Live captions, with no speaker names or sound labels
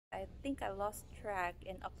I think I lost track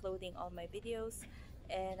in uploading all my videos,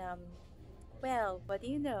 and well, what do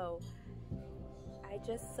you know? I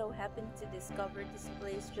just so happened to discover this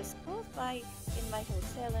place just close by in my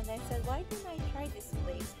hotel, and I said, why didn't I try this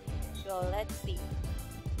place? Well, let's see.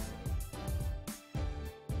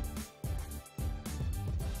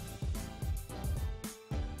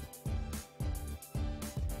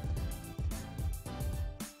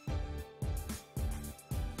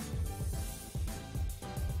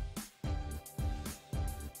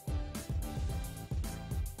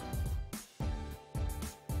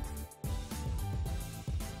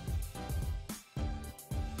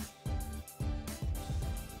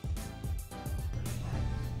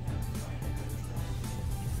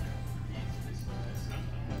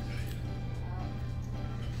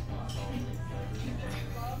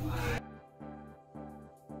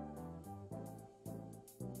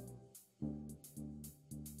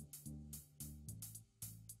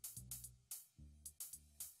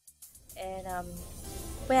 And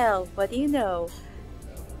well, what do you know?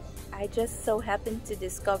 I just so happened to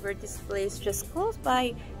discover this place just close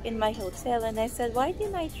by in my hotel, and I said, why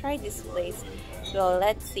didn't I try this place? Well,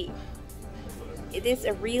 let's see. It is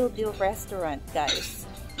a real deal restaurant, guys.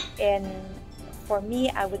 And for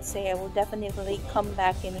me, I would say I will definitely come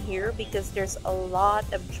back in here because there's a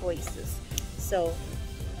lot of choices. So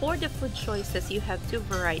for the food choices, you have two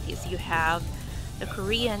varieties. You have the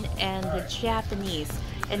Korean and the Japanese.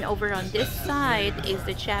 And over on this side is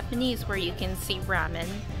the Japanese, where you can see ramen.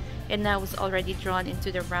 And I was already drawn into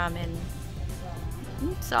the ramen.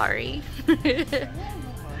 Sorry.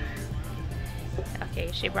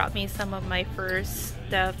 Okay, she brought me some of my first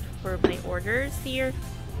stuff for my orders here.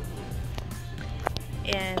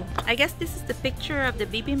 And I guess this is the picture of the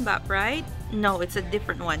bibimbap, right? No, it's a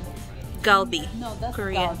different one. Galbi. No, that's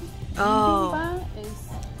Korean. Galbi. Oh. Bibimbap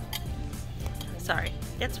is... Sorry,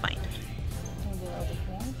 that's fine.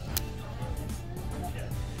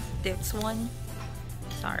 This one?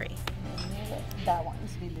 Sorry. That one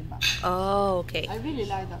is bibimbap. Oh, okay. I really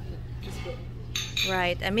like that. It's good.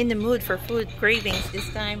 Right, I'm in the mood for food cravings this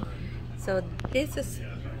time. So this is,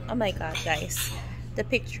 oh my god, guys, the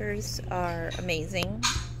pictures are amazing.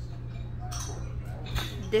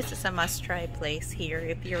 This is a must-try place here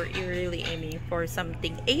if you're really aiming for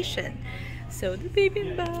something Asian. So the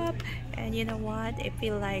bibimbap, and you know what? I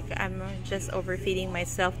feel like I'm just overfeeding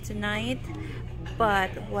myself tonight. But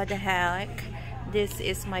what the heck? This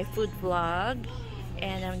is my food vlog,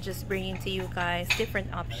 and I'm just bringing to you guys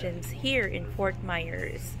different options here in Fort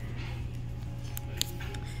Myers.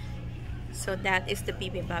 So that is the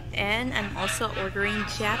bibimbap, and I'm also ordering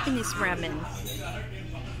Japanese ramen.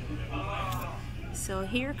 So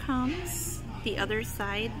here comes the other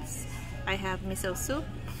sides. I have miso soup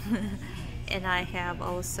and I have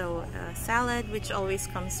also a salad, which always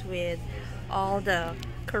comes with all the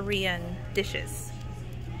Korean dishes.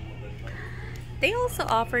 They also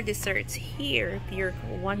offer desserts here if you're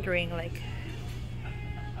wondering, like,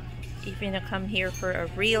 if you're gonna come here for a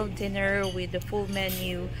real dinner with the full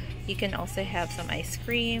menu, you can also have some ice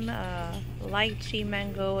cream, lychee,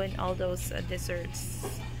 mango, and all those desserts.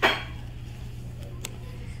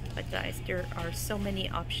 But guys, there are so many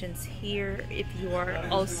options here if you are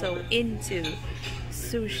also into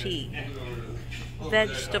sushi,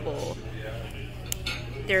 vegetable.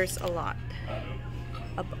 There's a lot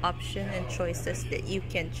of options and choices that you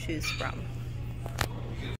can choose from.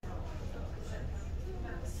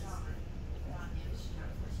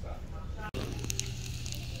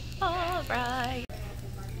 All right.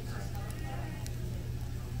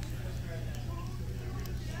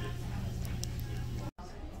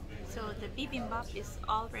 So the bibimbap is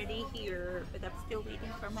already here, but I'm still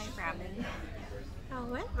waiting for my ramen.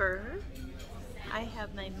 However, I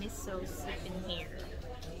have my miso soup in here.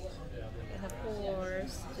 And of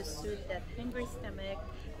course, to soothe that hungry stomach,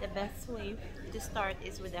 the best way to start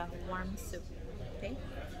is with a warm soup. Okay?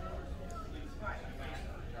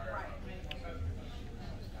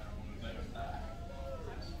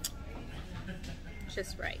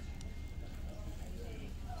 Just right.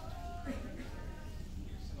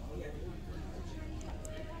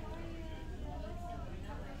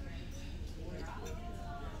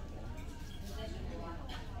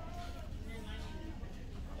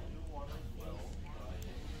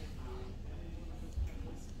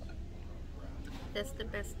 That's the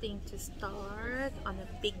best thing to start on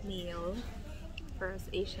a big meal for us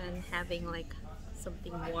Asian, having like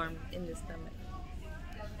something warm in the stomach.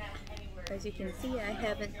 As you can see, I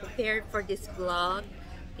haven't prepared for this vlog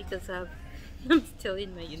because I'm still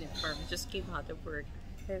in my uniform. Just came out of work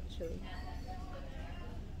actually,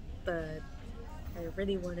 but I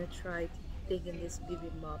really want to try dig in this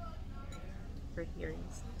bibimbap right here.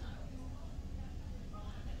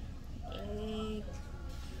 Egg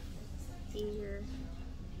here,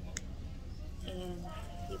 and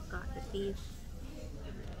you've got the beef.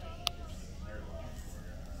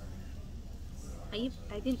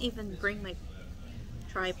 I didn't even bring my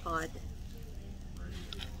tripod.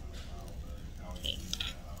 Okay,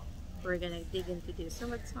 we're gonna dig into this.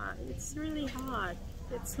 So it's hot. It's really hot.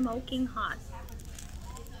 It's smoking hot.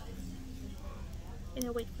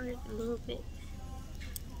 Gonna wait for it a little bit.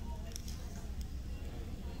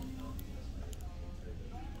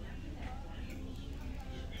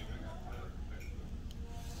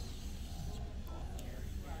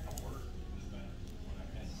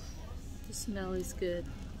 The smell is good.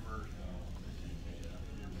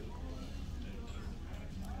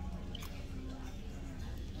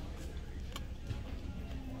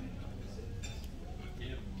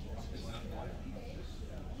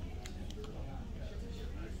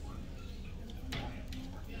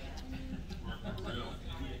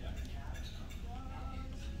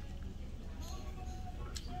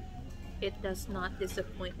 It does not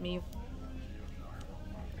disappoint me.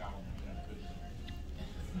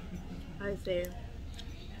 I say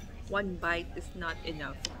one bite is not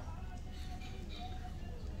enough.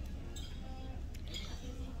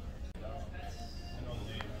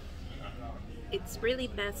 It's really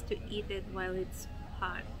best to eat it while it's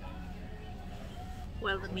hot,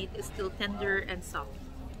 while the meat is still tender and soft.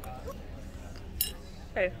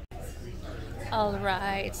 Okay.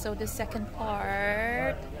 Alright, so the second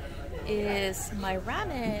part is my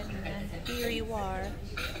ramen. Here you are.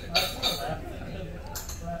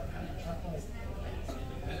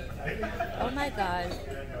 Oh my god.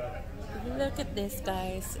 Look at this,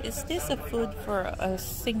 guys. Is this a food for a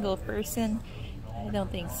single person? I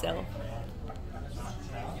don't think so.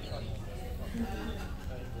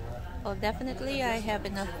 Well, definitely I have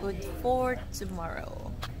enough food for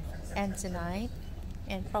tomorrow and tonight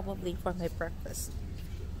and probably for my breakfast.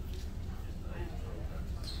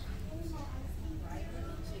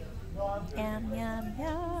 Yum, yum,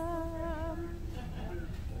 yum.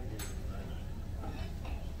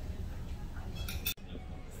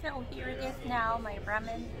 So here it is now. My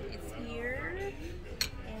ramen is here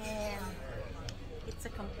and it's a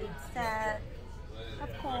complete set. Of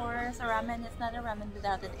course, a ramen is not a ramen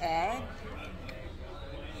without an egg,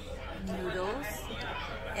 noodles,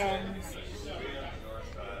 and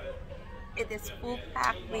it is full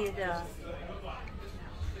packed with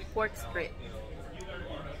pork strip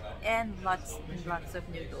and lots and lots of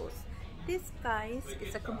noodles. This, guys,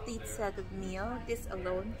 is a complete set of meal. This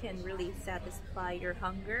alone can really satisfy your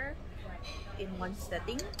hunger in one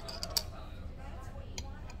setting. So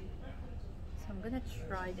I'm gonna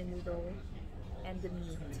try the noodle and the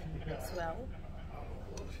meat as well.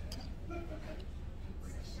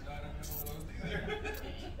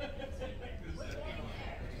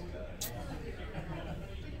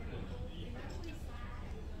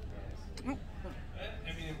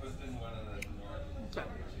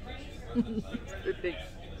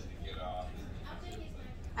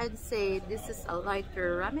 I'd say this is a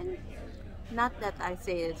lighter ramen. Not that I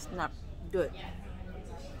say it's not good.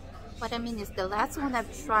 What I mean is the last one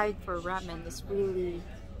I've tried for ramen is really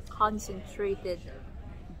concentrated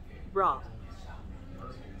broth.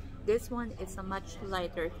 This one is a much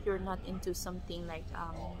lighter if you're not into something like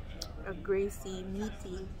a greasy,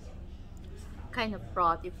 meaty kind of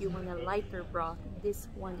broth. If you want a lighter broth, this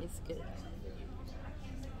one is good.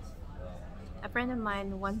 A friend of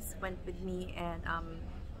mine once went with me and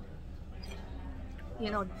you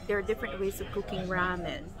know, there are different ways of cooking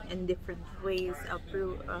ramen and different ways of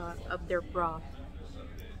their broth.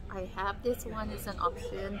 I have this one as an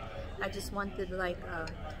option. I just wanted like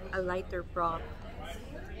a lighter broth.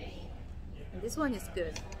 And this one is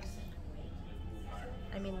good.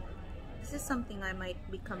 I mean, this is something I might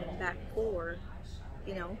be coming back for,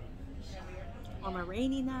 you know, on a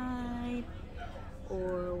rainy night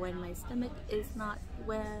or when my stomach is not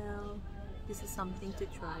well. This is something to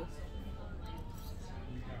try.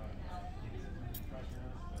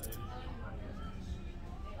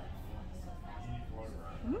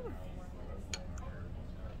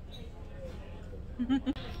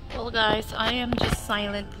 Well, guys, I am just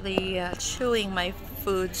silently chewing my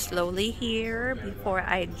food slowly here before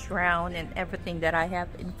I drown in everything that I have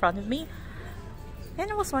in front of me.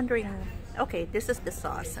 And I was wondering, okay, this is the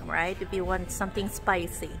sauce, right? If you want something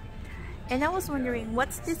spicy. And I was wondering,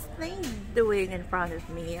 what's this thing doing in front of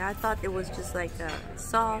me? I thought it was just like a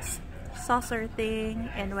saucer thing.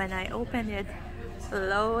 And when I opened it,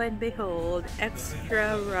 lo and behold,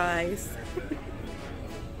 extra rice.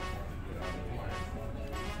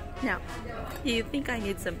 Now, do you think I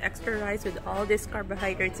need some extra rice with all these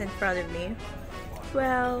carbohydrates in front of me?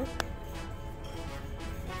 Well,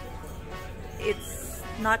 it's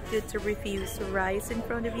not good to refuse rice in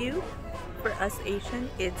front of you. For us Asian,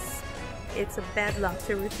 it's a bad luck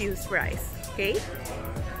to refuse rice, okay?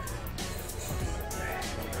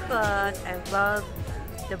 But I love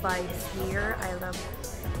the vibes here. I love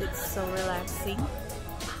it's so relaxing.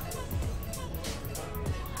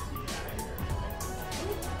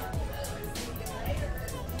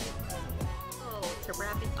 So to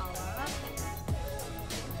wrap it all up,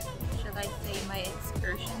 shall I say my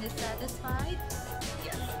excursion is satisfied?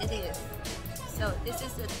 Yes, it is. So this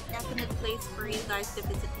is a definite place for you guys to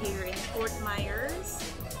visit here in Fort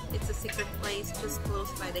Myers. It's a secret place just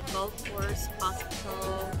close by the golf course,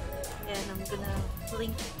 hospital, and I'm gonna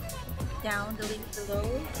link down the link below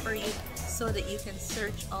for you so that you can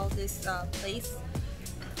search all this place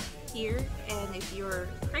here. And if you're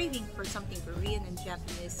craving for something Korean and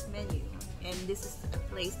Japanese menu, and this is a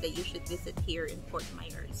place that you should visit here in Fort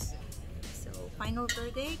Myers. So final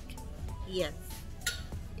verdict, yes,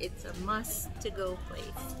 it's a must-to-go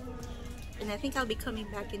place. And I think I'll be coming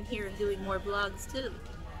back in here and doing more vlogs too.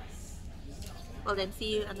 Well then,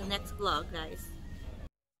 see you on the next vlog, guys.